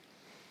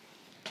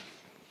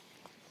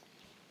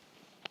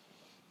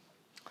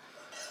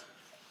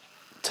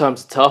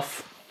Times are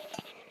tough.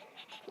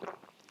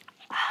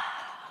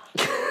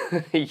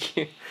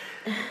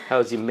 How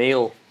was your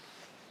meal?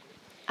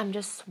 I'm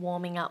just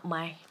warming up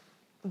my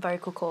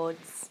vocal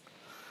cords.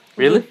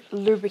 Really?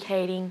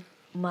 Lubricating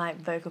my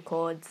vocal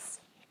cords.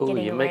 Oh,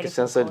 getting you it make ready it for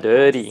sound so the podcast.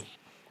 dirty.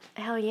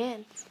 Hell yeah.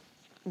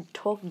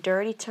 Talk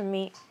dirty to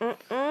me.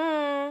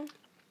 Mm-mm.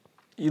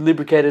 You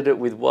lubricated it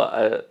with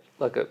what?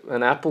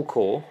 An apple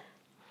core?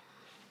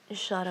 A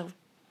shot of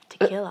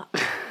tequila.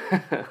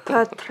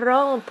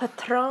 Patron.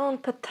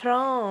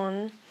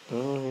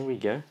 Oh, here we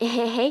go.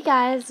 Hey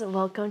guys,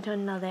 welcome to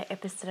another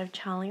episode of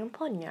Charlie and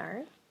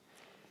Ponyo.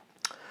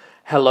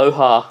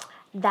 Aloha.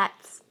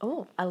 That's,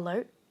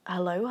 aloha? I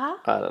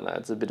don't know,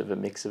 it's a bit of a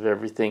mix of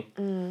everything.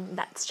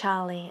 That's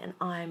Charlie and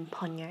I'm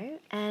Ponyo.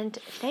 And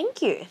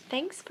thank you.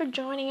 Thanks for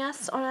joining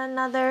us on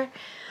another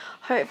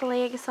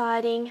hopefully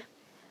exciting,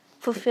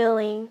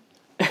 fulfilling,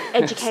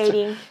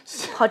 educating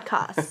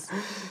podcast.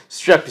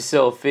 Strap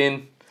yourself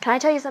in. Can I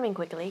tell you something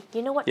quickly?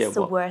 You know what's the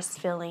what? worst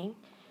feeling?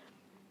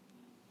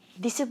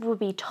 This would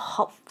be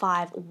top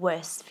 5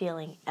 worst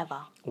feeling ever.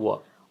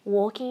 What?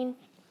 Walking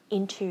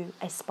into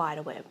a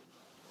spider web.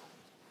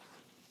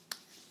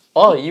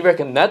 Oh, you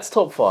reckon that's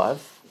top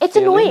 5? It's feelings?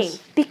 annoying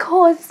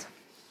because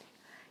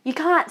you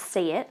can't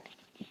see it.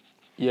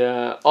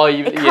 Yeah. Oh,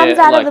 It comes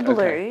out of the blue,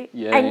 okay.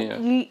 Yeah,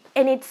 and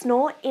it's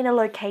not in a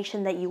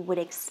location that you would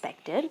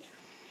expect it.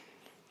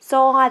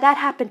 So that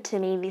happened to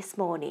me this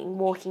morning,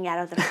 walking out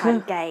of the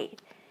front gate,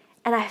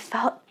 and I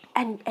felt,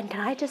 and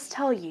can I just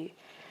tell you,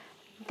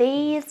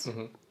 these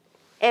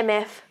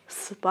MF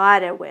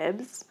spider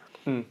webs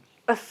are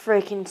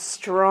freaking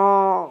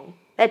strong.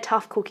 They're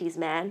tough cookies,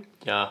 man.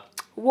 Yeah.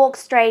 Walked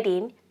straight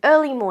in,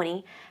 early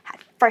morning, had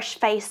fresh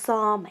face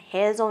on, my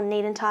hair's all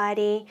neat and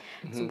tidy,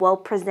 it's well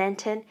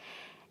presented.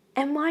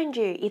 And mind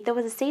you, if there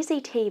was a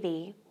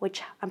CCTV,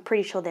 which I'm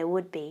pretty sure there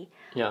would be,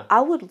 Yeah.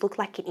 I would look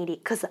like an idiot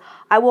because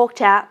I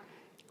walked out,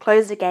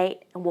 closed the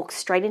gate, and walked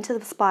straight into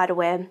the spider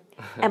web,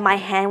 and my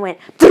hand went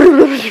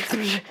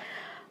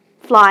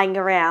flying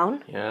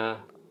around Yeah.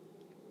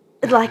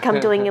 like I'm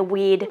doing a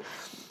weird...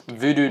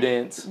 Voodoo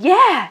dance.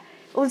 Yeah,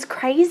 it was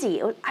crazy.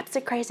 It was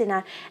absolutely crazy.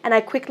 And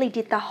I quickly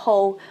did the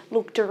whole,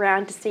 looked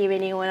around to see if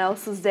anyone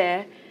else was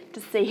there, to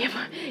see if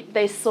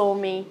they saw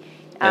me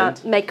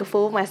make a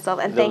fool of myself.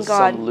 And There thank was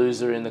God, some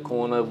loser in the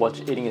corner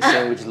eating a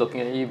sandwich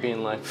looking at you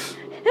being like,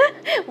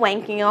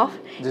 wanking off.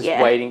 just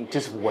Yeah. waiting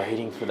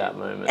for that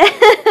moment.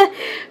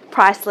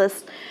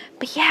 Priceless.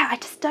 But yeah, I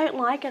just don't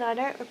like it. I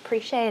don't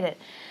appreciate it.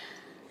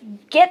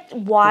 Get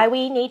why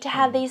we need to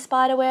have these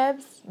spider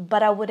webs,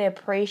 but I would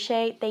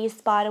appreciate these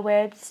spider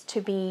webs to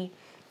be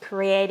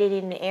created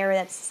in an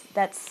area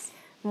that's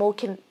more,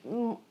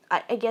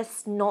 I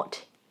guess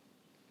not,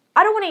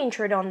 I don't want to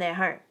intrude on their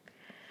home.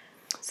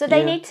 So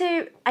they need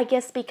to, I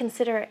guess, be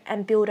considerate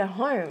and build a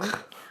home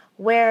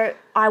where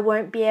I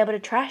won't be able to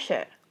trash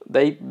it.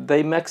 They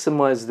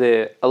maximize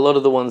a lot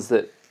of the ones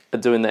that are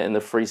doing that in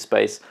the free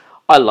space.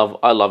 I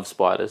love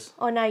spiders.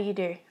 Oh, no, you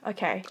do.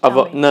 Okay,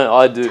 tell me. No,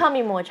 I do. Tell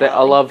me more, I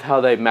Charlie. love how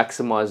they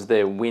maximize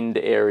their wind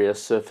area,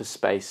 surface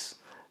space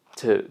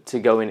to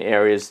go in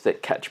areas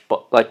that catch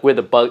like where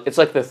the bug. It's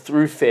like the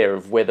thoroughfare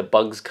of where the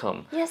bugs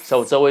come. Yes.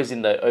 So it's always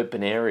in the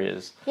open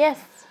areas. Yes.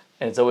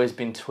 And it's always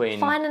been between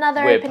Find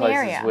another where open places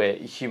area. where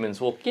humans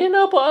walk. Yeah,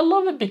 no, but I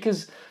love it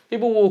because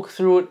people walk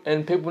through it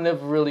and people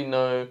never really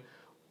know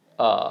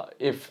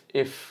if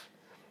it's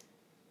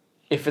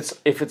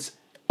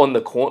on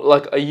the corner.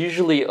 Like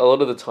usually a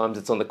lot of the times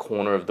it's on the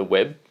corner of the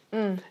web.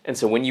 And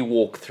so when you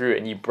walk through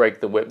and you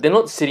break the web, they're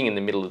not sitting in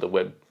the middle of the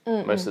web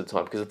most of the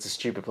time because it's a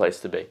stupid place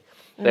to be.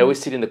 They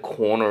always sit in the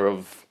corner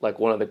of, like,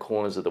 one of the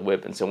corners of the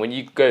web. And so when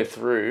you go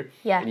through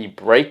and you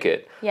break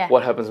it,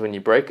 what happens when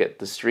you break it?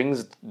 The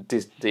strings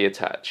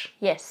deattach.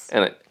 Yes.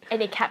 And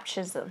it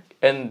captures them.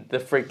 And the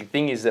freaky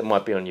thing is that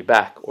might be on your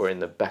back or in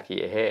the back of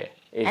your hair.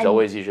 It's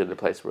always usually the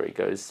place where it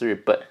goes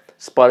through. But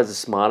spiders are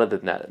smarter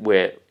than that,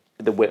 where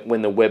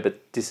when the web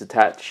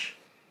disattaches,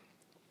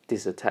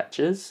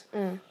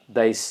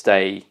 they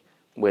stay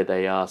where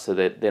they are so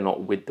that they're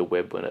not with the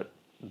web when it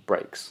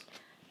breaks.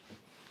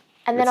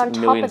 And then on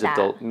top of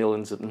that...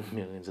 millions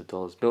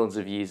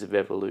of years of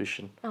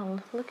evolution. Oh,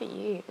 look at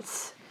you.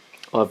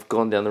 I've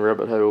gone down the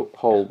rabbit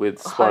hole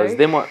with spiders.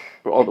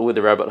 With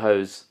the rabbit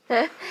hose.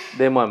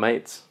 They're my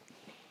mates.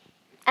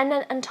 And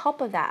then on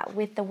top of that,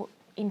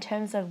 in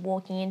terms of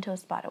walking into a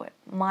spider web,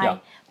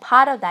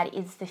 part of that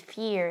is the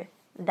fear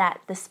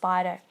that the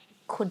spider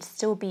could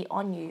still be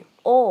on you,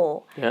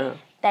 or do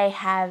they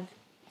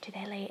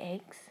lay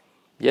eggs?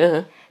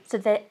 Yeah. So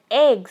the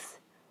eggs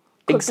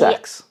could Egg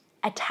sacs. be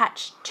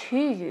attached to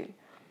you.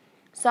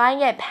 So I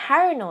get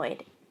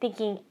paranoid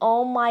thinking,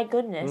 oh my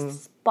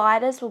goodness,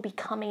 spiders will be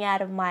coming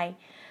out of my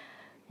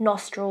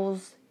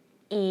nostrils,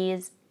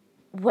 ears,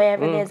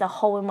 wherever there's a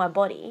hole in my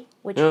body,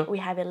 which we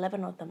have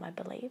 11 of them, I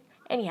believe.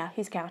 Anyhow,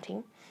 who's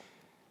counting?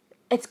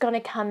 It's going to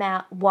come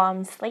out while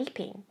I'm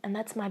sleeping, and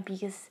that's my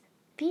biggest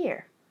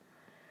fear.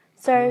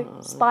 So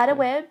spider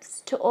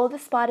webs, to all the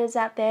spiders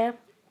out there,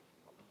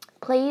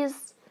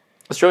 please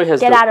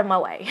get out of my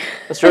way.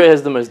 Australia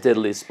has the most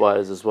deadliest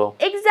spiders as well.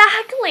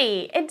 Exactly.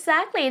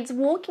 Exactly. It's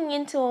walking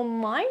into a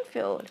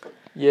minefield.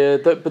 Yeah,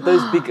 but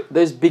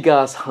those big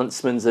ass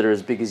huntsmen that are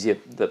as big as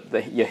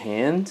your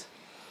hand,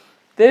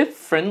 they're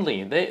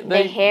friendly.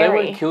 They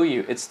hairy. won't kill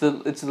you. It's the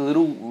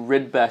little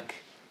redback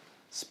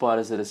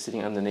spiders that are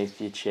sitting underneath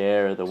your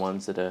chair are the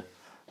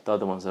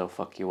other ones that'll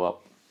fuck you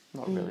up.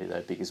 Not really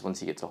though, because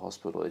once you get to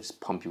hospital, they just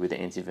pump you with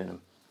antivenom.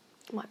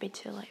 Might be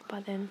too late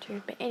by then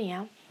too, but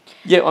anyhow.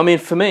 Yeah, I mean,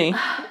 for me,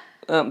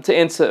 to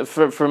answer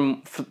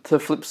to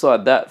flip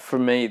side that for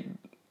me,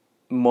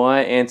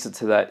 my answer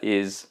to that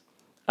is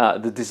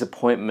the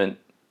disappointment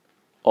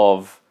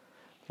of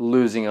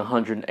losing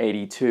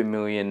 £182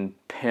 million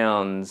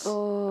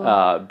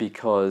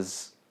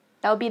because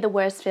That would be the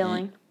worst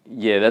feeling.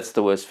 Yeah, that's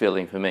the worst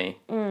feeling for me.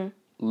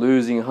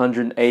 Losing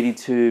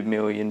 £182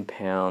 million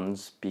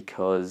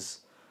because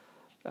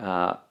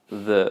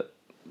the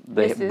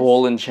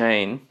ball and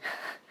chain,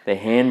 the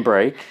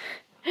handbrake,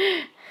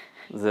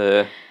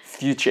 the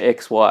future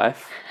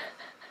ex-wife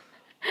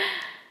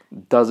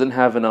doesn't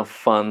have enough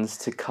funds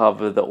to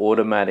cover the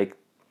automatic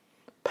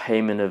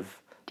payment of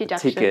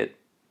ticket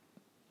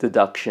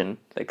deduction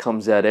that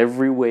comes out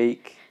every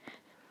week.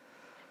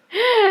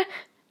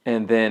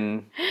 And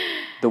then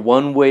the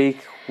 1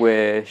 week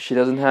where she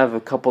doesn't have a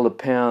couple of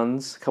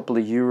pounds, a couple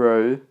of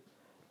euro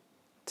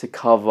to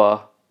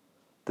cover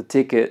the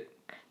ticket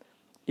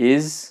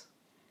is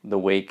the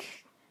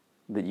week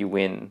that you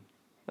win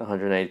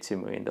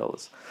 $182 million.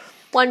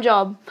 One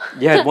job.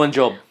 You had one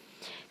job.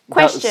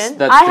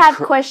 Question. I have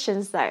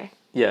questions though.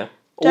 Yeah.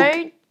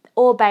 Don't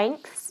all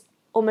banks,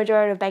 or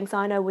majority of banks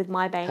I know with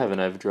my bank, have an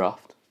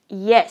overdraft?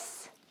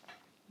 Yes.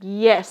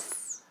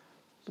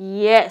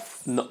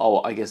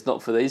 No, I guess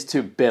not for these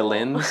two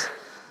bellends.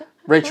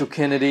 Rachel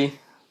Kennedy,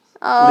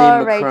 Oh,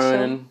 Liam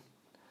Rachel.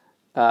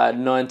 McCronan,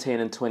 19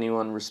 and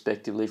 21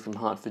 respectively from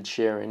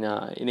Hertfordshire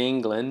in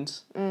England.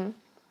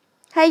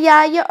 Hey,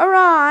 yeah, you're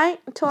alright.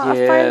 To our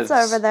friends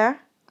over there.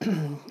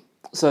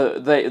 So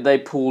they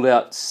pulled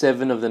out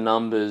 7 of the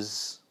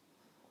numbers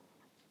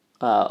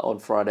on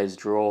Friday's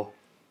draw,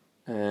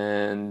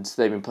 and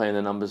they've been playing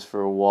the numbers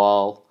for a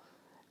while,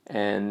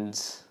 and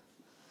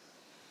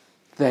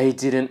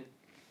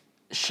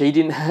she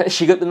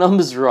got the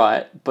numbers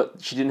right, but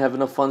she didn't have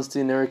enough funds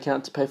in her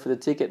account to pay for the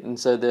ticket, and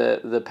so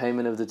the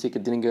payment of the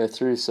ticket didn't go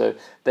through. So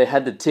they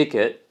had the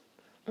ticket.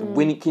 Can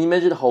you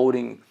imagine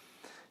holding?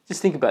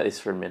 Just think about this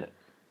for a minute.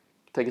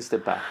 Take a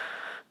step back.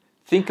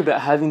 Think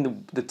about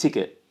having the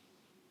ticket.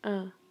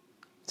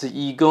 So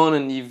you've gone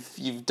and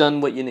you've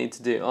done what you need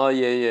to do. Oh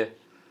yeah.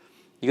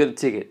 You got the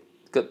ticket.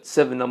 It's got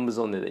 7 numbers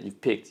on there that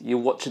you've picked. You're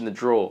watching the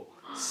draw.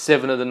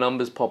 7 of the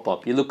numbers pop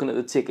up. You're looking at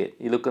the ticket.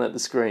 You're looking at the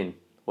screen.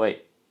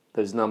 Wait,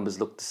 those numbers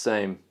look the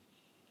same.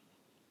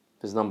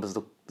 Those numbers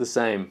look the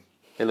same.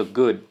 They look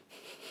good.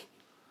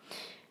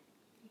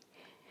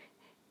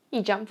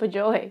 You jump for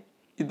joy.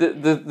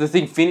 The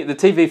thing the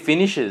TV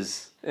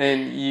finishes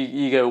and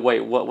you go,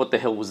 wait, what the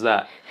hell was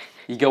that?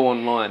 You go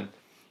online.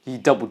 You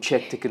double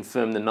check to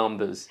confirm the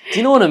numbers. Do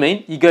you know what I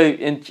mean? You go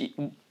and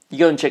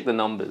check the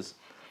numbers.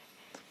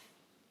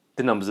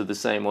 The numbers are the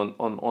same on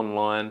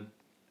online,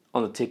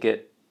 on the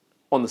ticket,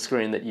 on the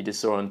screen that you just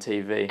saw on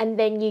TV. And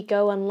then you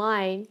go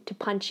online to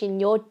punch in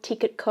your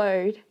ticket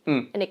code,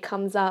 and it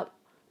comes up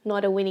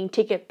not a winning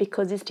ticket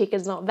because this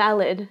ticket's not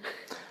valid.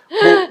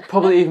 Well,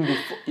 probably even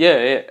before,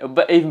 yeah.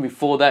 But even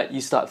before that,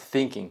 you start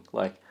thinking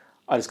like,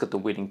 I just got the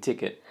winning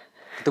ticket,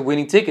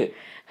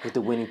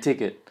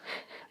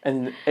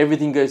 and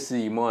everything goes through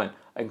your mind.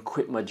 I can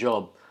quit my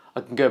job.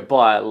 I can go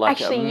buy a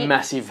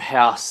massive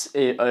house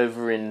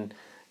over in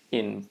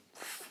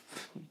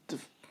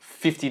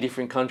 50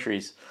 different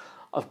countries.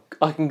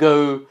 I can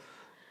go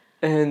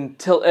and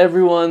tell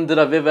everyone that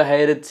I've ever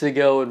hated to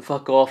go and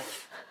fuck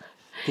off,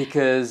 and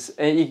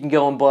you can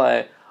go and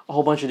buy a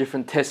whole bunch of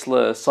different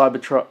Tesla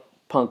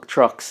Cyberpunk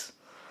trucks.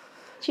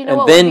 Do you know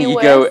what would be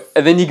worse?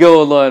 And then you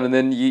go online and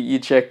then you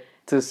check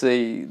to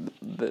see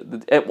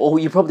or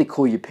you probably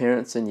call your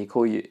parents and you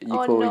call your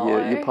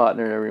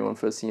partner and everyone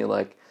first, and you're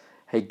like,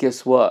 hey,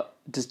 guess what?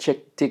 Just check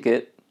the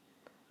ticket.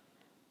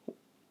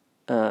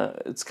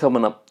 It's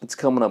coming up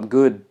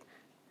good.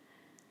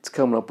 It's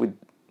coming up with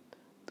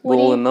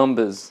all the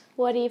numbers.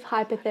 What if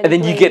hypothetically? And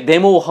then you get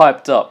them all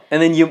hyped up,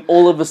 and then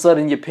all of a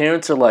sudden your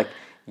parents are like,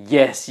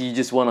 yes, you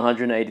just won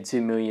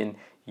 182 million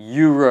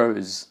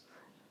euros.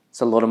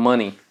 It's a lot of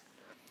money.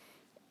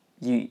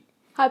 You're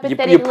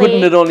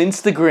putting it on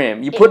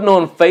Instagram. You're putting it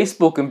on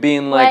Facebook and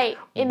being like,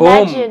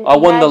 boom, I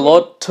won the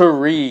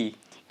lottery.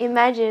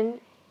 Imagine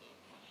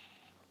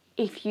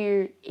if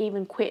you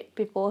even quit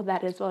before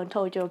that as well and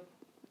told your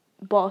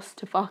boss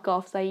to fuck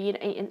off. So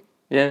imagine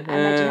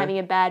having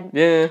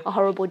a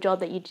horrible job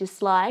that you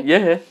dislike.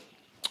 Yeah.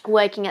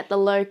 Working at the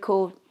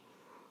local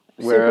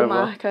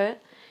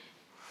supermarket,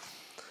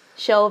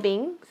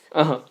 shelvings.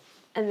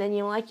 And then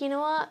you're like, you know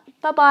what?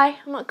 Bye-bye.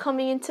 I'm not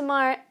coming in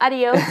tomorrow.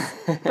 Adios.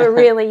 But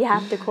really, you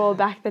have to crawl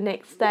back the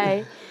next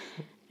day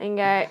and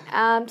go,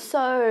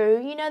 so,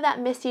 you know that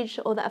message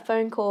or that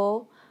phone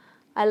call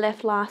I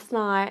left last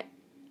night?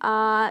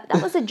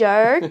 That was a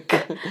joke.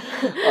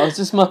 I was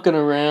just mucking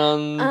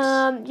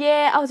around.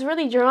 Yeah, I was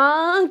really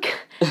drunk.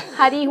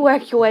 How do you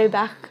work your way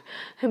back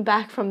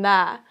from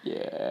that?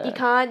 Yeah. You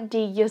can't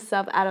dig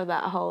yourself out of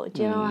that hole.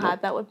 Do you know how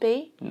hard that would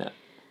be? No.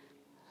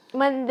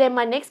 Then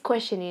my next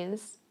question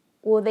is,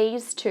 will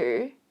these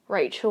two,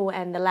 Rachel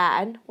and the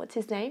lad, what's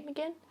his name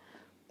again?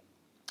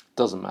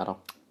 Doesn't matter.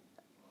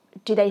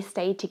 Do they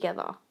stay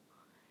together?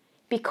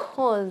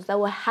 Because they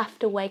will have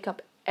to wake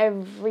up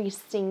every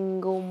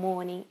single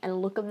morning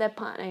and look at their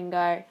partner and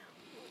go,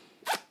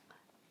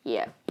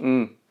 yeah,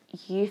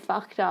 you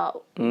fucked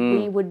up.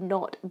 We would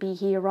not be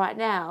here right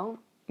now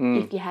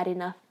if you had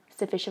enough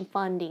sufficient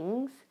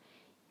fundings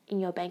in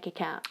your bank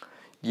account.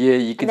 Yeah,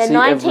 you can And see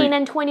they're 19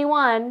 and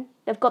 21.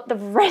 They've got the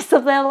rest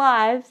of their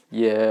lives.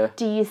 Yeah.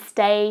 Do you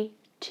stay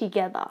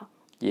together?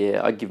 Yeah,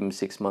 I'd give them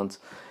 6 months.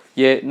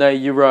 Yeah, no,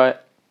 you're right.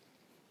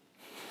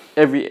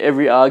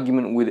 Every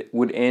argument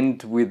would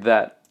end with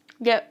that.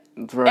 Yep.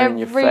 Thrown in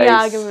your face. Every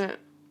argument.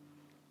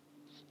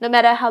 No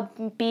matter how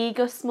big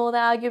or small the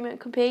argument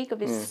could be, it could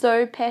be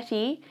so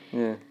petty.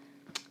 Yeah.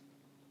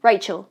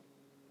 Rachel,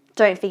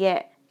 don't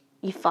forget,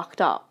 you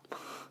fucked up.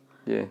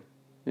 Yeah.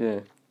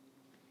 Yeah.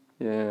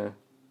 Yeah.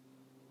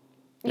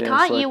 You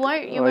can't. You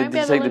won't. You won't be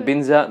able to. Did you take the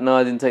bins out? No,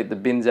 I didn't take the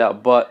bins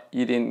out. But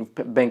you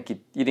didn't bank it.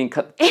 You didn't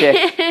cut the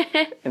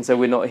check, and so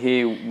we're not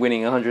here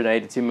winning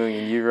 182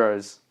 million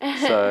euros.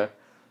 So.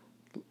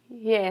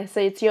 Yeah.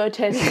 So it's your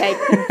turn to take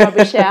the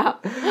rubbish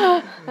out.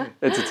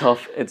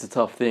 It's a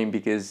tough thing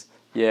because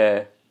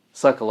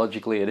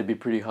psychologically it'd be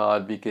pretty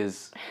hard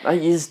because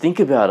you just think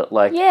about it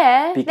like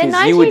because they're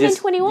 19 and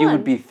 21. You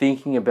would be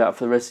thinking about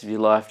for the rest of your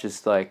life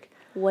just like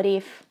what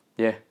if?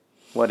 Yeah,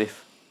 what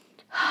if?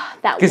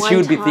 That because she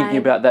would be thinking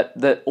about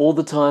that all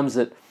the times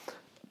that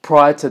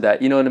prior to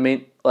that, you know what I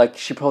mean? Like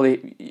she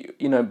probably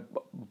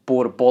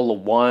bought a bottle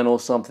of wine or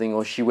something,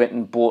 or she went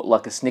and bought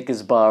like a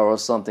Snickers bar or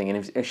something,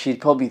 and if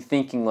she'd probably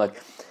thinking like,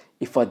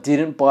 if I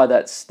didn't buy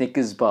that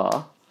Snickers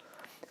bar,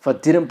 if I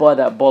didn't buy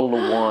that bottle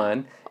of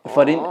wine, if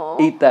I didn't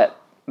eat that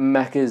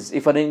Macca's,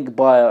 if I didn't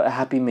buy a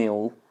Happy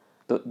Meal,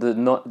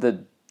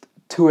 the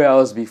 2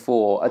 hours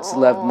before, I'd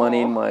still have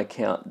money in my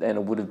account and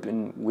it would have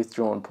been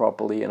withdrawn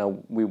properly,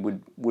 and we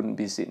wouldn't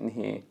be sitting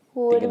here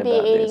thinking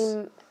about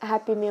this.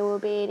 Happy Meal,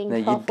 would be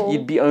eating truffle.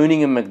 You'd be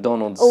owning a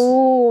McDonald's.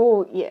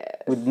 Oh, yeah.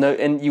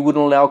 And you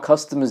wouldn't allow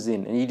customers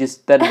in, and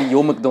that'd be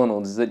your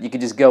McDonald's that you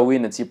could just go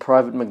in. It's your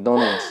private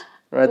McDonald's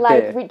right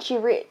there. Like Richie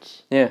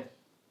Rich. Yeah.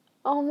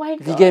 Oh my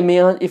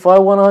god. If I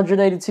won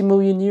 182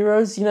 million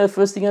euros, the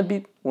first thing I'd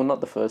be, well, not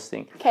the first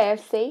thing.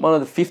 KFC. One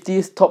of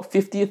the top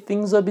 50th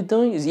things I'd be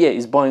doing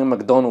is buying a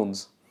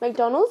McDonald's.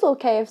 McDonald's or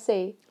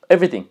KFC?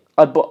 Everything.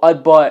 I'd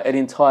buy an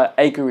entire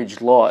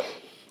acreage lot.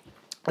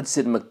 I'd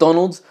sit in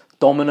McDonald's,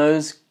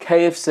 Domino's,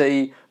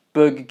 KFC,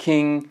 Burger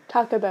King,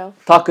 Taco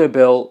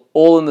Bell,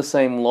 all in the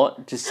same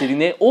lot, just sitting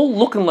there, all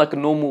looking like a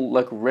normal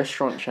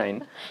restaurant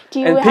chain.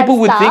 Do you have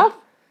staff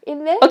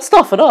in there? I'd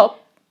stuff it up.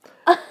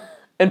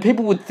 And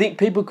people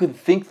could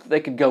think that they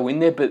could go in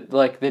there, but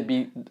they'd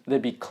be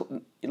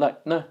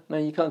like, no,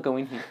 you can't go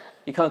in here.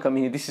 You can't come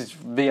in here. This is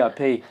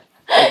VIP.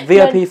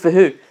 VIP for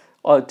who?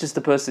 Oh, just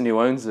the person who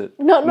owns it.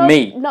 Not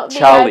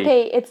Charlie.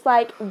 VIP. It's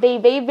like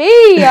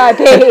VVVIP.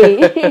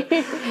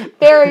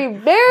 Very,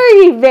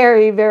 very,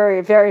 very,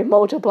 very, very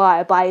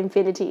multiplier by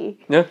infinity.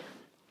 Yeah.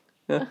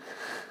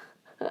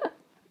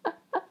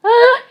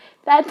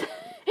 That's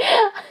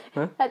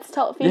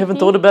top 50. You haven't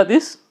thought about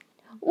this?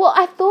 Well,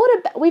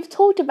 we've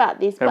talked about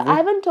this, but I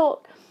haven't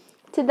talked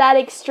to that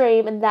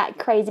extreme and that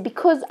crazy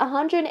because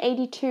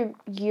 182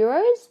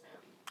 euros.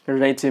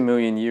 182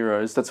 million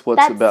euros. That's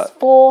about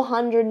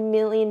 $400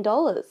 million.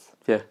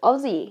 Yeah.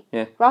 Aussie.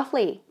 Yeah.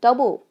 Roughly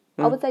double.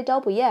 I would say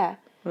double. Yeah.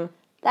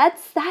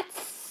 That's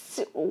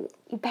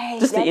babe,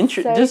 just the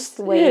interest. So just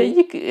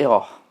sweet.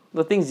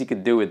 the things you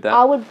could do with that.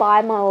 I would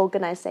buy my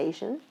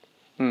organisation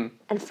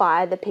and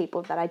fire the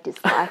people that I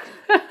dislike.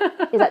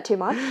 Is that too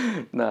much?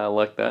 No, I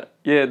like that.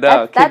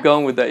 Yeah, keep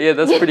going with that. Yeah,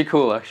 that's pretty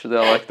cool actually.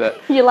 I like that.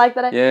 You like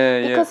that?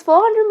 Yeah, because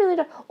 $400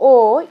 million,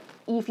 or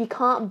if you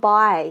can't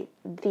buy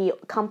the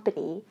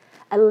company,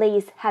 at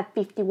least have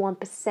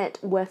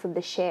 51% worth of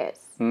the shares.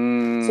 So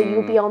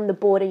you'll be on the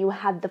board and you'll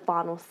have the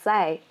final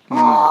say.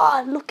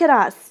 Oh, look at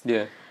us.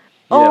 Yeah.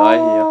 I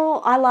hear.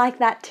 I like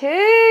that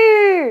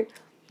too.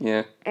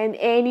 Yeah. And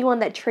anyone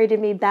that treated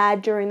me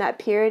bad during that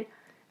period,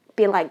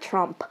 be like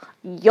Trump,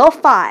 you're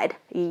fired,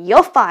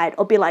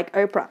 or be like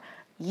Oprah,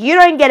 you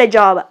don't get a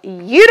job,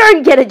 you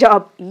don't get a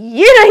job,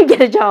 you don't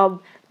get a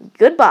job,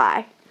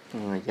 goodbye.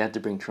 Oh, you had to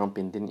bring Trump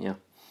in, didn't you?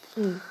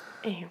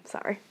 I'm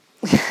sorry.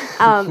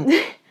 I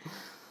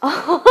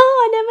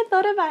never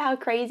thought about how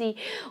crazy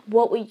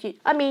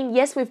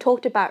yes, we've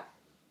talked about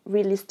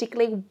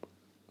realistically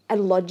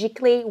and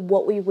logically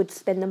what we would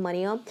spend the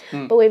money on,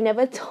 but we've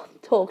never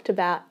talked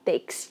about the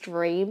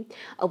extreme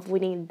of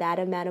winning that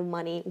amount of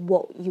money,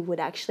 what you would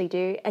actually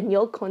do, and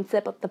your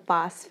concept of the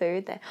fast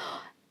food,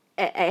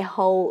 a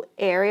whole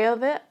area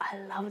of it. I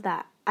love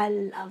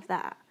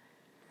that.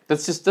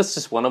 That's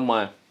just one of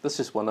my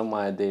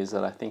ideas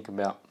that I think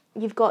about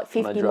You've got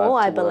 50 drive more,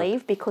 to I work.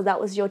 believe, because that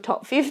was your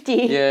top 50.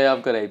 Yeah,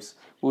 I've got heaps.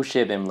 We'll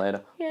share them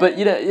later. Yeah. But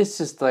it's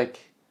just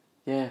like,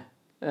 yeah,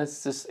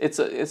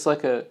 it's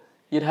like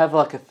you'd have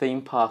like a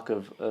theme park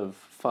of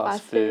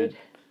fast food.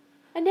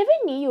 I never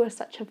knew you were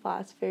such a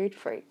fast food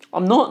freak.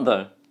 I'm not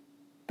though.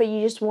 But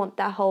you just want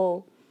that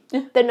whole,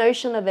 Yeah. the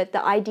notion of it,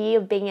 the idea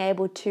of being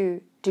able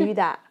to do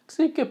that.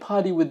 So you go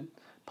party with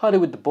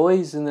the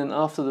boys, and then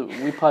after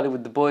we party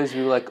with the boys,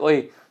 we were like,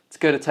 oi, let's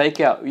go to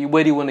takeout.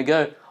 Where do you want to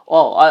go?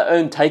 Oh, I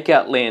own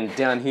takeout land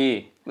down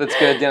here. Let's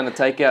go down to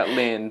takeout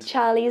land.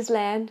 Charlie's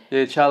Land.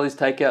 Yeah, Charlie's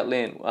takeout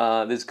land.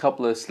 There's a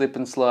couple of slip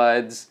and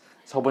slides.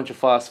 There's a whole bunch of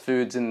fast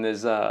foods, and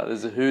there's a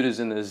Hooters,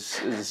 and there's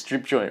a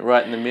strip joint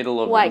right in the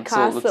middle of White it.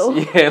 Castle.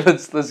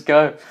 Let's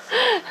go.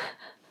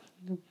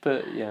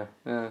 But yeah.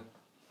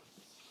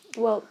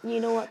 Well, you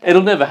know what?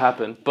 It'll never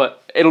happen,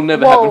 but it'll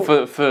never happen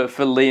for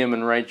Liam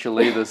and Rachel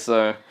either,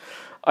 so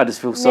I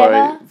just feel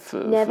sorry for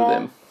them.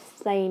 Never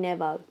say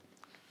never.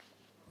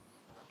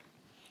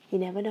 You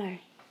never know.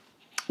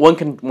 One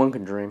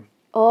can dream.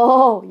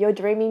 Oh, you're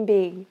dreaming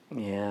big.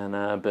 Yeah,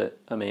 no, but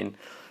I mean,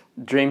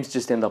 dreams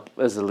just end up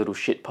as a little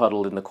shit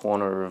puddle in the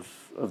corner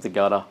of the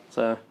gutter.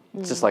 So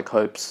it's just like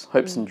hopes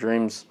and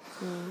dreams.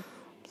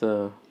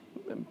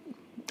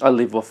 I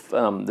live off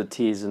the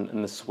tears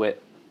and the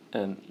sweat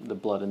and the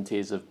blood and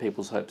tears of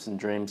people's hopes and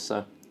dreams,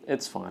 so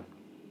it's fine.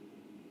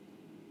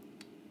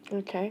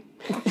 Okay.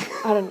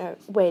 I don't know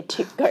where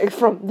to go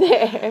from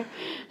there.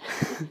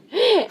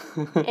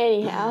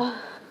 Anyhow.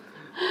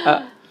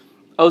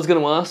 I was going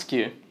to ask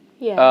you.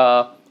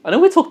 Yeah. I know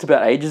we talked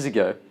about ages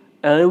ago,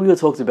 and I know we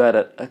talked about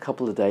it a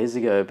couple of days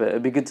ago, but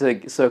it'd be good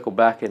to circle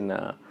back and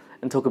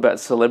talk about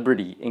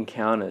celebrity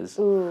encounters.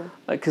 Ooh.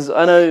 Because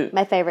I know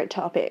My favourite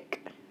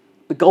topic.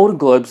 the Golden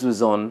Globes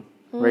was on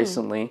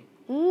recently,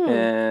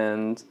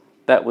 and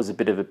that was a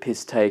bit of a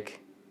piss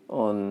take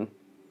on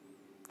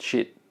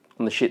the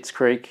Schitt's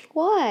Creek.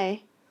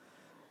 Why?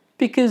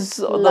 Because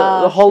the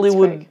Love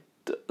Hollywood,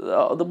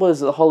 what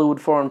is it, the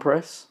Hollywood Foreign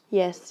Press?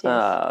 Yes.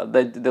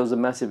 There was a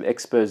massive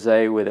expose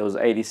where there was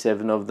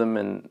 87 of them,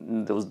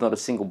 and there was not a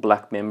single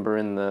black member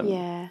in the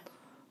Yeah.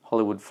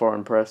 Hollywood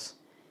Foreign Press,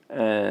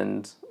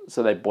 and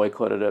so they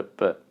boycotted it.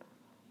 But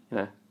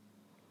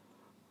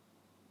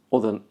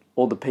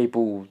all the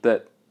people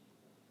that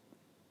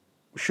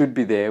should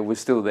be there were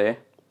still there.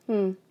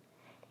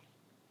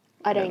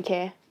 I don't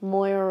care.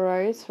 Moira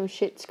Rose from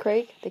Schitt's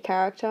Creek, the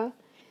character,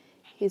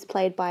 who's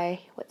played by,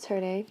 what's her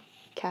name?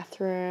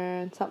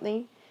 Catherine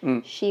something.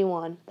 She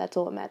won. That's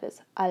all that matters.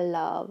 I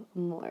love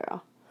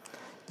Moira.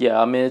 Yeah,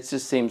 I mean, it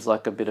just seems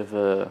like a bit of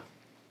a,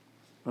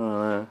 I don't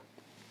know,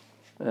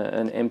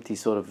 an empty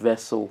sort of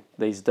vessel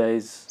these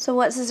days. So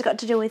what's this got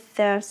to do with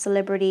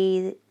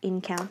celebrity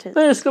encounters?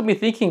 No, it's got me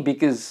thinking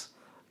because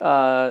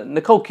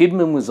Nicole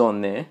Kidman was on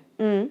there,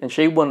 and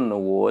she won an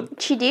award.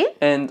 She did?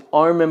 And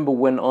I remember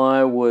when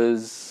I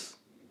was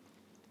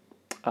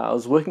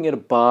working at a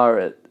bar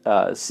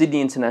at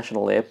Sydney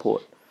International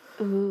Airport.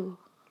 Ooh.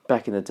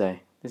 Back in the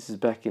day. This is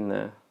back in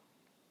the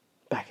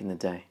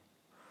day.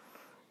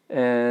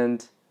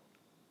 And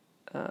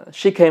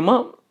she came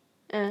up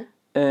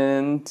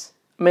and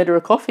made her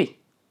a coffee.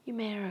 You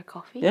made her a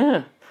coffee?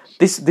 Yeah.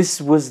 This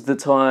was the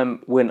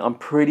time when I'm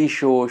pretty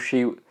sure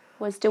she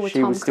Was still with she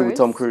Tom was still with Cruise?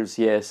 Tom Cruise.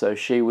 Yeah, so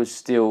she was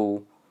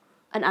still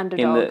An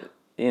underdog.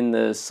 in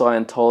the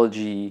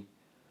Scientology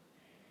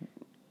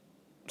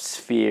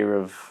sphere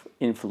of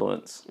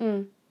influence.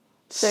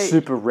 So-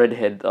 Super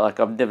redhead. Like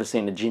I've never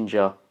seen a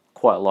ginger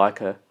quite like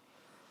her.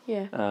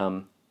 Yeah.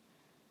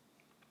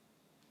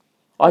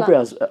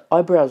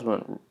 Eyebrows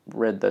weren't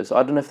red though, so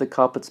I don't know if the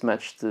carpets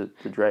matched the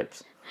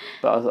drapes.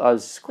 But I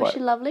was quite. Was she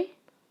lovely?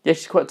 Yeah,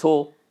 she's quite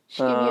tall.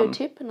 She give you a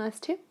tip, a nice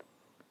tip?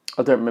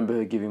 I don't remember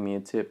her giving me a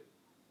tip.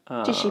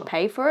 Did she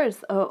pay for it,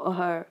 or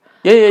her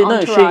No,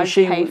 entourage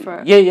she pay for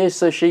it? Yeah.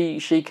 So she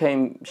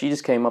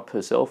just came up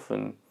herself,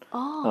 and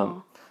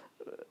I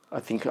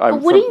think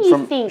wouldn't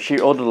you think- she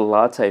ordered a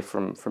latte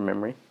from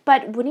memory.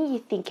 But wouldn't you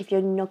think if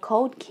you're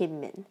Nicole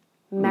Kidman,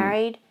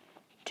 married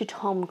to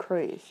Tom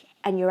Cruise,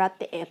 and you're at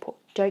the airport,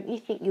 don't you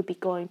think you'll be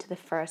going to the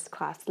first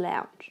class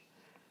lounge?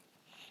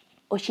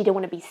 Or she don't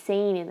want to be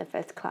seen in the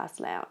first class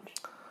lounge?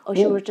 Or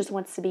she just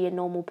wants to be a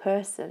normal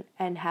person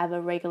and have a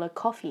regular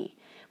coffee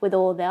with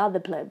all the other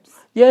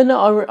plebs? Yeah,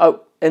 no,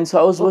 and so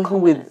I was working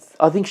commoners. with.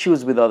 I think she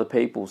was with other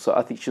people, so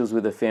I think she was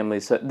with her family.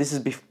 So this is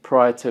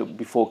before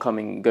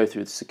go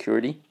through the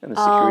security and the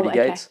security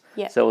okay. gates.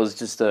 Yeah. So it was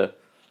just a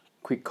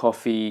quick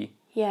coffee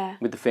Yeah,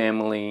 with the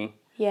family,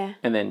 yeah.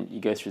 and then you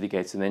go through the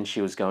gates, and then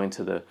she was going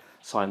to the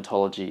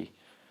Scientology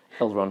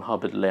L. Ron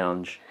Hubbard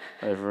lounge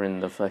over in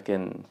the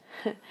fucking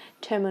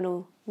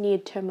Near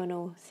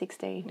Terminal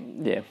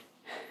 16. yeah.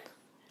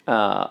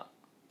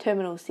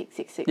 Terminal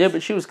 666. Yeah,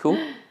 but she was cool.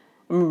 I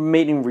remember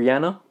meeting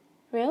Rihanna.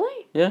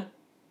 Really? Yeah.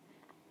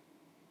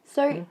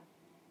 So,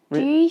 do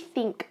you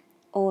think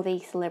all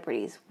these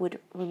celebrities would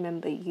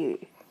remember you?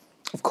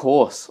 Of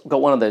course. I've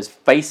got one of those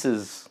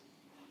faces.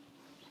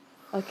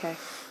 Okay.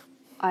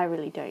 I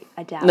really don't.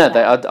 I doubt No,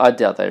 that. I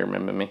doubt they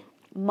remember me.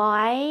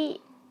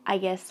 I I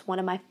guess, one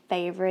of my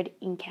favorite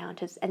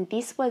encounters. And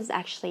this was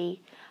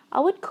actually, I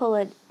would call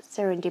it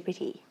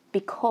serendipity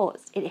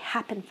because it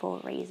happened for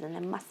a reason.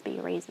 There must be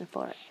a reason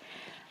for it.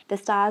 The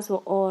stars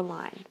were all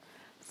aligned.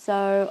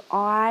 So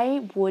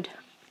I would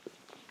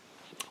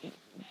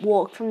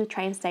walk from the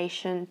train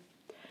station.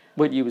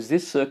 What year was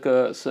this?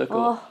 Circa.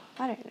 Oh,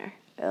 I don't know.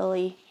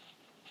 Early.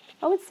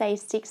 I would say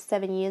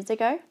 6-7 years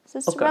ago. So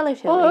it's Okay.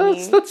 relatively Oh,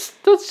 new.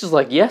 that's just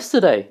like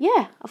yesterday.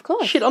 Yeah, of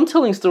course. Shit, I'm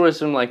telling stories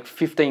from like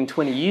 15,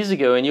 20 years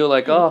ago, and you're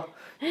like, oh,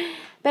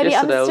 Baby,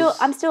 yesterday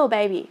I'm still a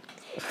baby.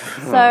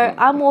 So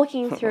I'm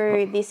walking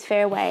through this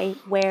fairway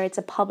where it's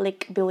a public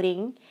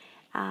building.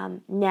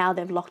 Now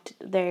they've locked.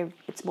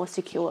 It's more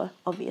secure,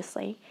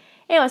 obviously.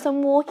 Anyway, so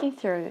I'm walking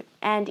through,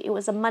 and it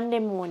was a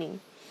Monday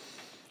morning.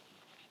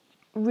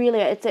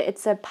 Really,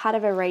 it's a part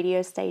of a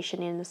radio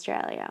station in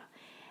Australia.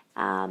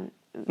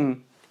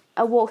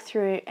 I walked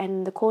through, and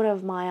in the corner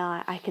of my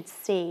eye, I could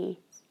see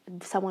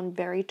someone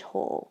very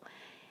tall.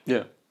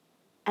 yeah.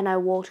 And I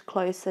walked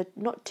closer,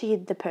 not to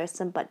the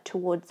person, but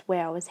towards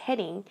where I was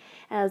heading.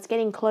 And I was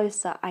getting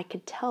closer. I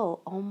could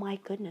tell, oh my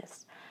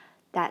goodness,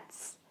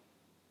 that's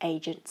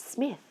Agent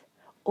Smith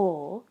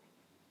or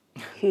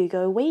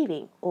Hugo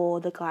Weaving or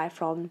the guy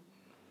from,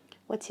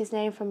 what's his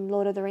name from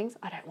Lord of the Rings?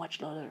 I don't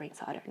watch Lord of the Rings,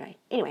 so I don't know.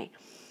 Anyway,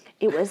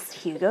 it was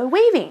Hugo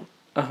Weaving.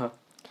 Uh-huh.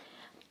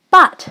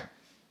 But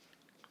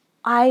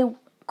I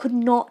could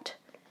not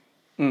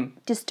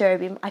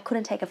disturb him. I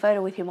couldn't take a photo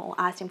with him or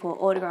ask him for an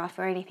autograph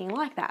or anything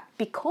like that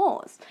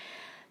because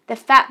the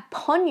fat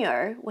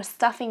Ponyo was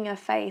stuffing her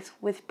face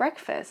with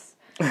breakfast.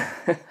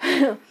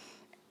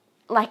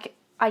 Like,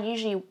 I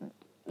usually,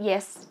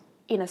 yes,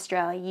 in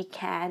Australia you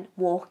can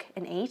walk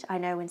and eat. I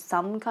know in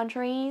some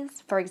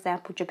countries, for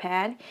example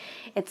Japan,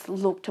 it's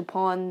looked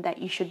upon that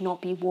you should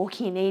not be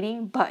walking and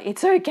eating, but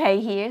it's okay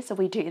here, so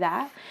we do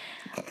that.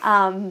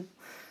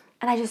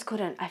 And I just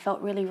couldn't. I felt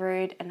really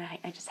rude, and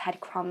I just had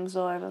crumbs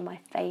all over my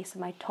face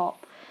and my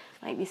top.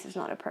 Like, this is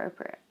not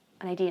appropriate.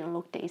 And I didn't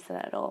look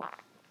decent at all.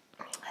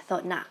 I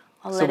thought, nah,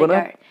 I'll let it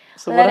go.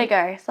 So I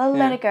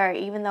let it go,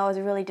 even though I was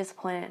really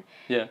disappointed.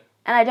 Yeah.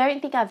 And I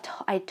don't think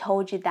I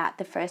told you that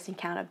the first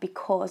encounter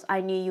because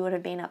I knew you would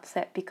have been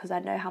upset because I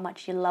know how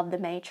much you love The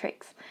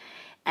Matrix.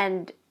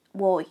 And,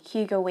 well,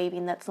 Hugo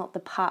Weaving, that's not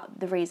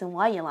the reason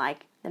why you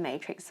like The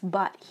Matrix,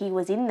 but he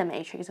was in The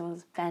Matrix and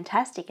was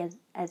fantastic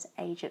as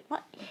Agent.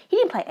 What? He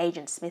didn't play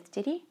Agent Smith,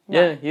 did he?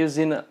 No. Yeah, he was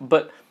in,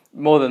 but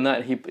more than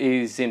that,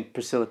 he's in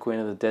Priscilla, Queen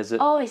of the Desert.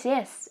 Oh,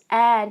 yes.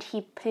 And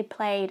he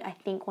played, I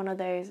think, one of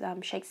those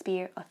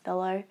Shakespeare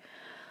Othello.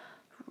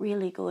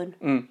 Really good.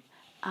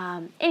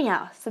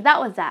 Anyhow, so that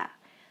was that.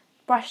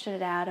 Brushed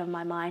it out of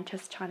my mind,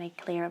 just trying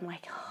to clear it. I'm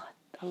like, oh,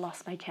 I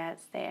lost my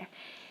chance there.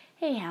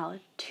 Anyhow,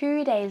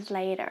 2 days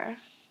later,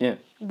 Yeah.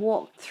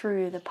 walked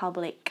through the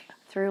public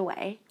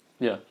throughway.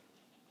 Yeah.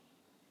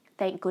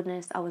 Thank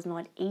goodness I was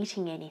not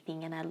eating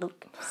anything and I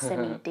looked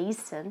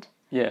semi-decent.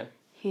 Yeah.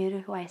 Who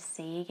do I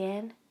see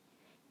again?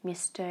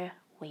 Mr.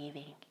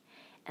 Weaving.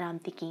 And I'm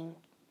thinking,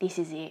 this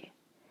is it.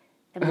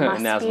 There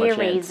must Now's be my a chance.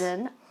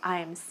 reason I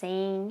am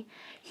seeing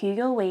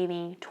Hugo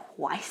Weaving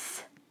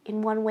twice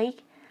in 1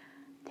 week.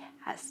 There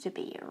has to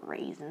be a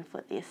reason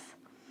for this.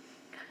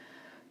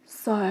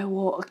 So I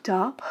walked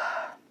up,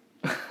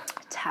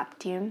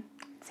 tapped him.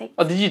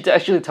 Oh, did you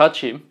actually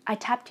touch him? I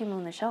tapped him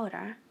on the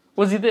shoulder.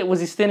 Was he there? Was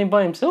he standing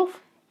by himself?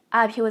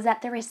 He was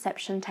at the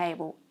reception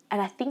table,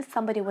 and I think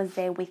somebody was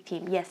there with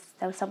him. Yes,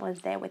 someone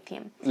was there with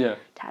him. Yeah.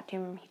 Tapped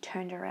him, he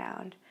turned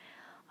around.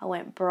 I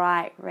went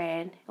bright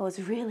red. It was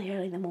really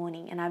early in the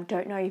morning, and I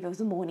don't know if it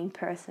was a morning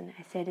person.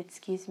 I said,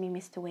 "Excuse me,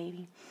 Mr.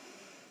 Weaving.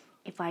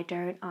 If I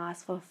don't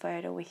ask for a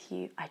photo with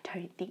you, I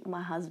don't think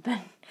my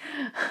husband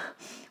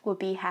will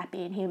be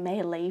happy and he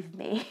may leave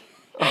me."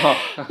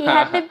 Oh. He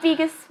had the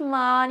biggest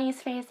smile on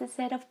his face and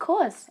said, "Of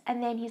course."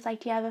 And then he's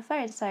like, "Do you have a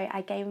phone?" So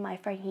I gave him my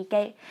phone.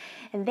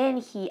 And then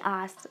he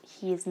asked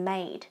his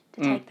maid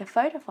to take the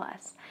photo for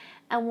us.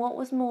 And what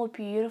was more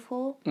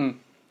beautiful,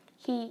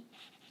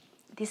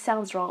 this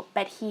sounds wrong,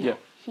 but he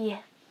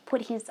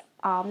put his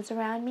arms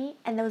around me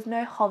and there was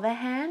no hover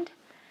hand.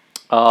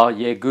 Oh,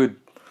 yeah, good.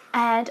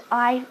 And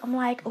I'm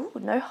like, oh,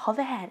 no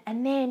hover hand.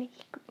 And then,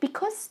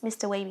 because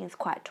Mr. Weaving is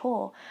quite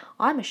tall,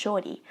 I'm a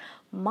shorty,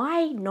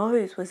 my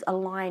nose was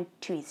aligned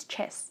to his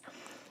chest.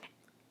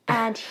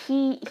 And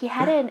he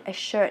had a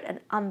shirt,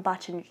 an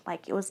unbuttoned,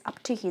 like it was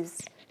up to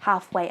his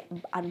halfway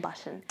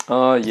unbuttoned.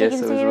 Oh, So yes, you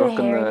can it see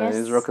was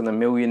he was rocking the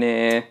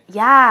millionaire,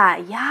 Yeah.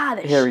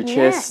 hairy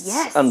chest,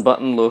 Yes.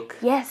 unbuttoned look.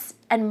 Yes.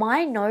 And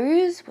my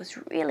nose was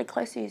really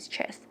close to his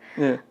chest.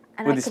 Yeah.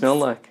 And What did he smell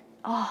like?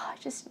 Oh,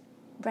 just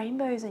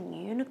rainbows and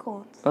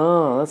unicorns.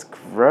 Oh, that's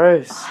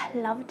gross. Oh, I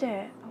loved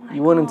it. I'm like,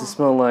 You want him oh. to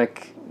smell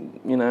like,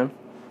 Agent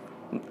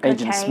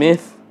Cocaine.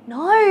 Smith.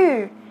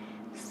 No,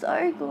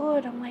 so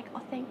good. I'm like,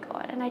 oh, thank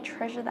God. And I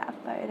treasure that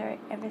photo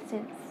ever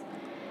since.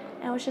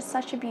 And it was just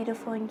such a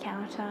beautiful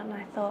encounter. And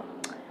I thought,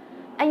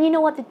 and you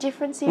know what the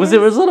difference is? Was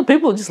there a lot of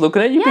people just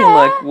looking at you, being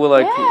like,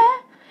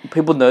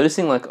 people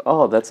noticing, like,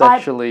 oh, that's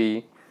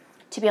actually.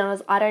 To be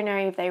honest, I don't know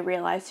if they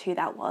realised who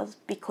that was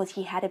because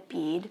he had a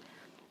beard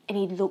and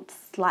he looked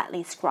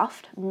slightly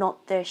scruffed,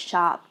 not the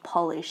sharp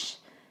polish.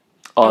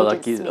 Oh,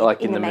 Agent Smith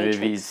like in in the The Matrix.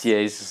 movies, yeah,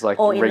 he's just like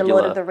Or in regular. The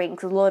Lord of the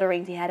Rings. The Lord of the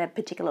Rings, he had a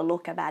particular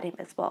look about him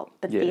as well.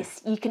 But Yeah.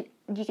 this, you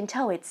can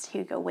tell it's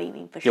Hugo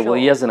Weaving for Yeah, sure. well,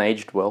 he hasn't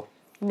aged well.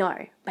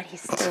 No, but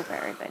he's still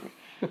very good.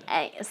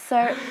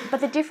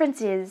 But the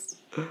difference is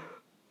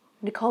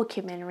Nicole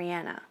Kidman and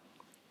Rihanna.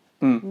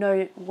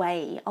 No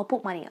way. I'll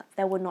put money up.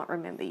 They would not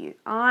remember you.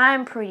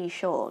 I'm pretty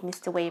sure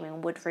Mr.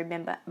 Weaving would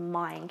remember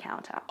my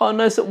encounter. Oh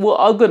no! So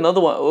I've got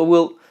another one.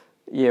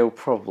 Well,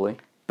 probably.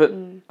 But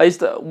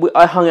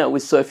I hung out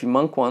with Sophie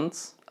Monk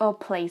once. Oh,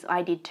 please,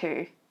 I did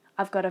too.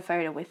 I've got a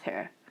photo with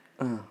her.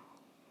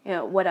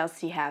 What else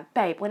do you have?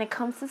 Babe, when it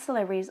comes to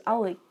celebrities, I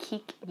will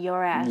kick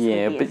your ass.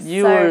 Yeah, with but this.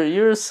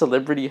 you're a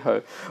celebrity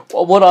hoe.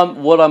 What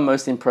I'm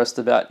most impressed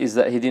about is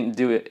that he didn't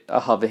do a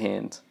hover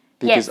hand,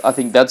 because Yes. I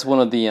think that's one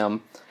of the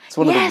it's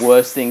one of Yes. the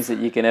worst things that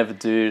you can ever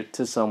do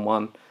to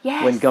someone when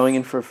Yes. going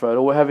in for a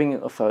photo or having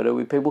a photo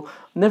with people.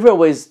 Never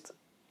always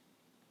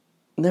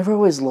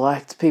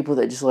liked people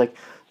that just like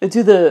they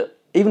do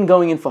even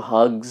going in for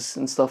hugs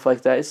and stuff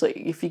like that. It's like,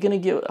 if you're gonna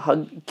give a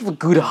hug, give a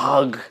good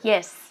hug.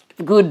 Yes.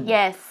 A good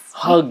Yes.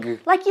 hug.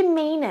 Like you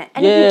mean it.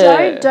 And if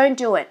Yeah. you don't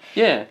do it.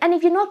 Yeah. And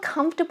if you're not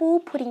comfortable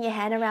putting your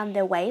hand around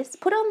their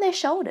waist, put it on their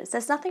shoulders.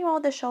 There's nothing wrong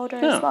with the shoulder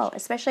Yeah. as well,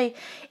 especially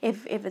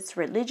if it's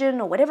religion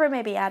or whatever it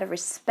may be, out of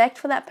respect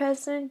for that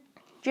person.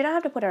 You don't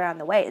have to put it around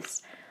the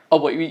waist. Oh,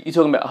 what, you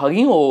talking about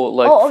hugging or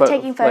like Or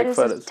taking photos.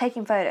 Like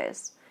Taking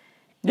photos.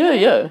 Yeah,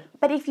 yeah.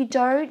 But if you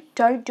don't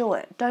do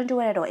it. Don't do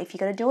it at all. If you're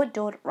going to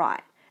do it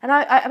right. And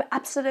I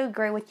absolutely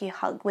agree with you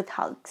with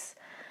hugs.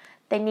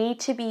 They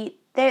need to be,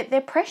 they're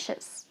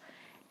precious.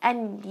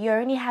 And you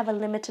only have a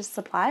limited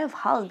supply of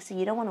hugs, so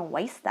you don't want to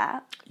waste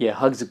that. Yeah,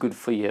 hugs are good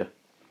for you.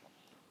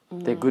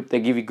 They're good. They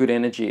give you good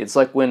energy. It's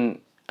like when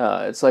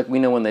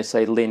when they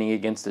say leaning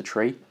against a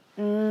tree,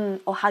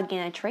 Or hugging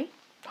a tree.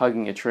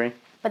 hugging a tree,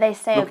 But they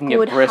say looking a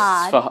good at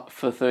breasts hard.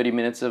 for 30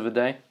 minutes of a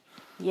day.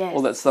 Yes.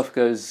 All that stuff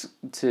goes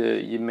to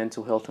your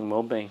mental health and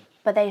well-being.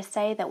 But they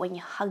say that when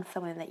you hug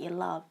someone that you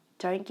love,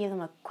 don't give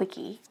them a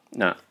quickie.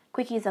 No.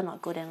 Quickies are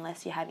not good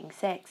unless you're having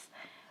sex.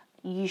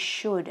 You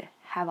should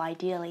have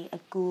ideally a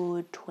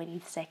good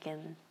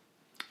 20-second.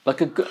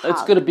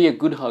 It's got to be a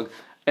good hug.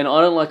 And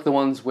I don't like the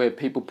ones where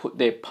people put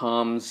their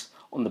palms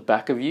on the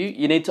back of you.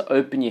 You need to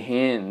open your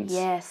hands.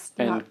 Yes,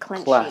 and not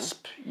clenching.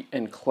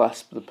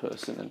 clasp the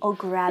person. And Or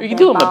grab you can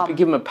their give bum.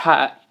 give them a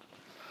pat.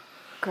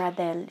 Squeeze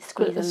a It's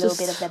little just-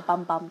 bit of their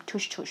bum,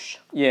 tush tush.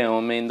 Yeah, I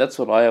mean, that's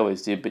what I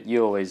always do, but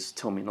you always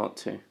tell me not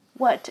to.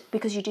 What?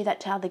 Because you do that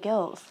to other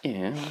girls.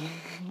 Yeah.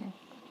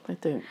 They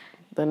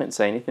don't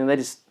say anything. They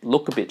just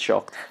look a bit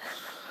shocked.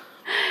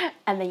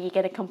 And then you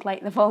get a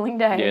complaint the following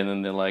day. Yeah, and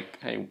then they're like,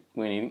 hey,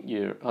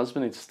 your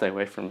husband needs to stay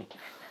away from me.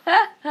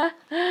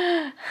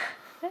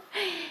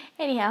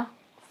 Anyhow.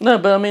 No,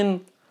 but I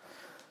mean,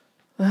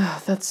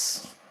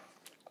 there's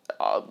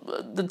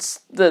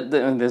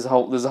a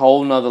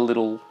whole nother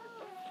little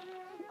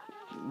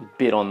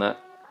bit on that.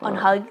 On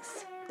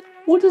hugs.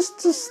 Well,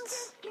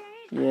 just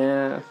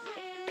yeah,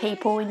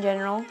 People in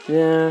general.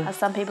 yeah, Are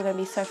some people going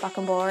to be so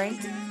fucking boring?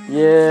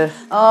 yeah,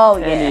 Oh,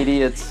 yeah. and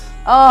idiots.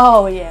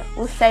 Oh, yeah.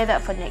 We'll save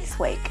that for next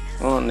week.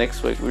 Oh,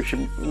 next week we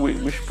should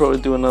probably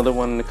do another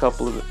one in a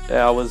couple of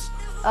hours.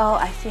 Oh,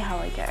 I see how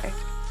I go.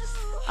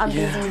 I'm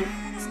Yeah. busy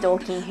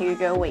stalking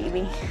Hugo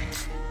Weaving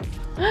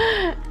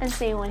and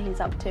seeing what he's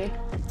up to.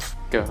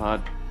 Go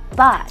hard.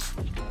 But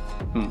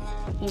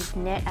his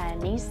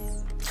niece,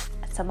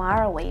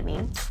 Samara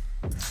Weaving,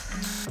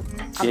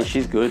 Yeah,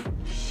 she's good.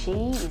 she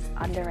is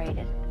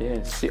underrated.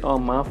 Yeah, sit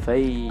on my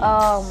face.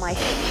 Oh my,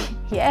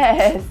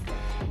 yes.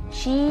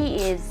 She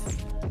is,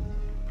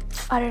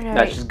 I don't know.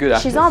 No, she's a good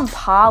She's actress. on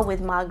par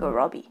with Margot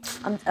Robbie.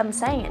 I'm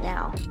saying it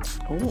now.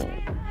 Oh.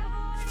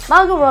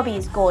 Margot Robbie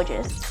is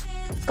gorgeous.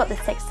 It's got the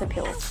sex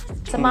appeal.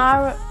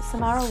 Samara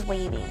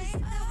Weaving,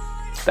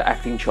 The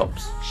acting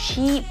chops.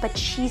 she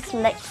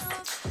selects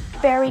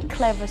very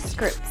clever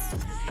scripts.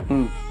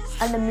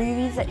 And the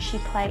movies that she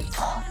plays,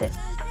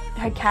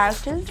 her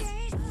characters,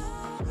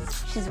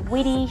 she's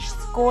witty, she's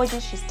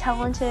gorgeous, she's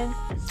talented,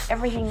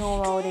 everything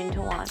all rolled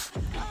into one.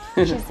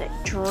 She's a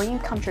dream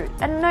come true.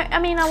 And no, I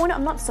mean,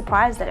 I'm not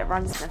surprised that it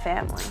runs in the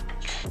family.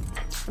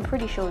 I'm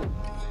pretty sure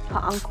her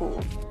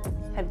uncle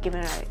have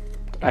given her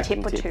a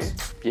Acting tip or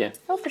tips. two. Yeah,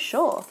 Oh, for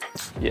sure.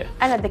 yeah.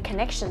 And the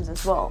connections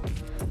as well.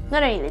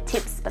 Not only the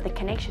tips, but the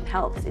connection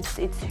helps.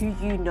 It's who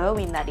you know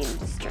in that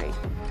industry.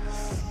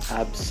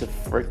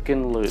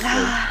 Abso-freaking-lutely.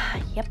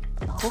 Yep,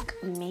 hook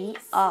me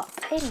up.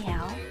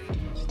 Anyhow,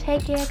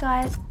 take care,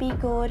 guys. Be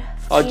good.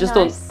 Oh, Be just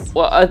nice.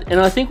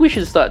 I think we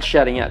should start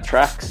shouting out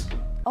tracks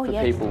Oh, for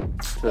yes. people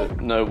to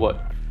know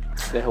what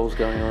the hell's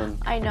going on.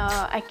 I know.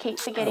 I keep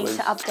forgetting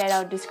to update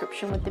our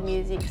description with the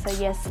music. So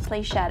yes,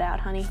 please shout out,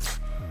 honey.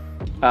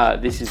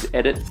 This is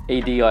Edit,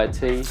 EDIT.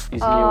 His new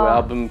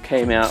album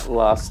came out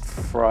last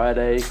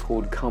Friday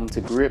called Come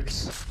to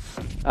Grips.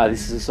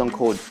 This is a song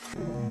called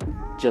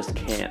Just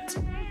Can't.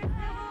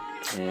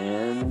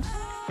 And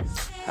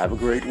have a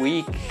great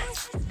week.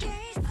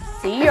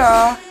 See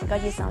ya.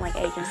 God, you sound like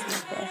Agent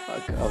Smith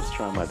there. I was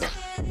trying my best.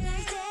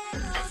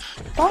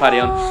 Bye. Party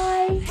on.